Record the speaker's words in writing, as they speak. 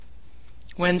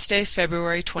Wednesday,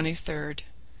 February 23rd.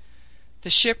 The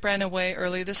ship ran away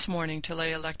early this morning to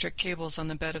lay electric cables on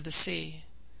the bed of the sea.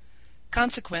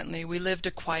 Consequently, we lived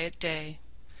a quiet day.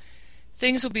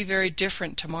 Things will be very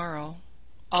different tomorrow.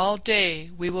 All day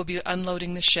we will be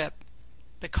unloading the ship.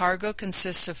 The cargo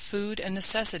consists of food and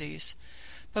necessities,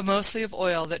 but mostly of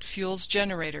oil that fuels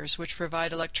generators which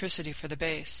provide electricity for the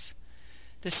base.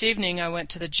 This evening I went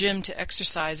to the gym to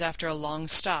exercise after a long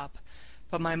stop,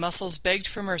 but my muscles begged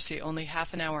for mercy only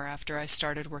half an hour after I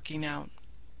started working out.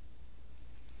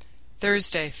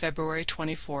 Thursday, February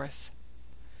 24th.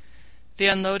 The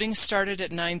unloading started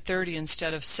at 9:30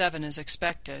 instead of 7 as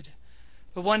expected,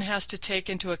 but one has to take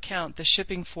into account the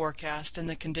shipping forecast and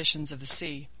the conditions of the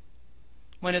sea.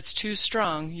 When it's too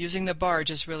strong, using the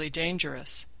barge is really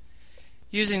dangerous.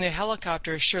 Using the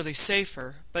helicopter is surely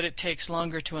safer, but it takes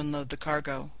longer to unload the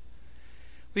cargo.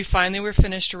 We finally were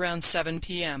finished around 7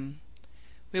 p.m.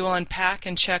 We will unpack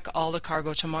and check all the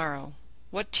cargo tomorrow.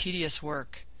 What tedious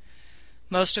work.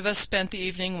 Most of us spent the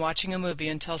evening watching a movie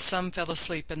until some fell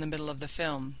asleep in the middle of the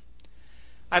film.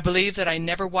 I believe that I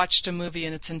never watched a movie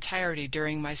in its entirety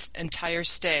during my entire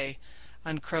stay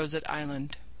on Crozet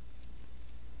Island.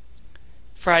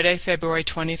 Friday, February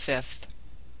 25th.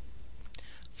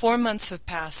 4 months have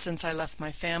passed since I left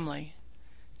my family.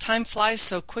 Time flies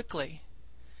so quickly.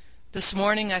 This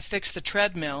morning I fixed the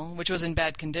treadmill, which was in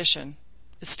bad condition.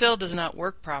 It still does not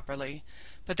work properly,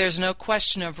 but there's no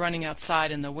question of running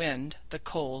outside in the wind, the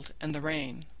cold, and the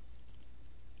rain.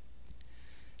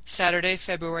 Saturday,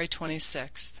 February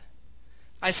 26th.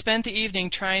 I spent the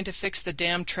evening trying to fix the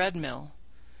damn treadmill.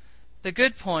 The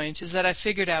good point is that I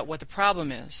figured out what the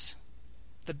problem is.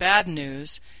 The bad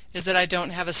news is that I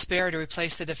don't have a spare to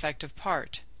replace the defective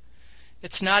part.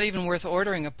 It's not even worth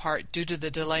ordering a part due to the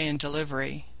delay in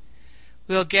delivery.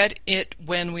 We'll get it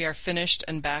when we are finished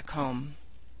and back home.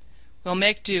 We'll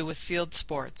make do with field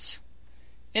sports.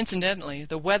 Incidentally,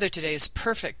 the weather today is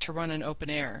perfect to run in open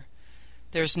air.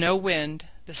 There's no wind,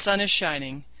 the sun is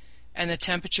shining, and the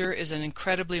temperature is an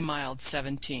incredibly mild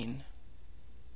 17.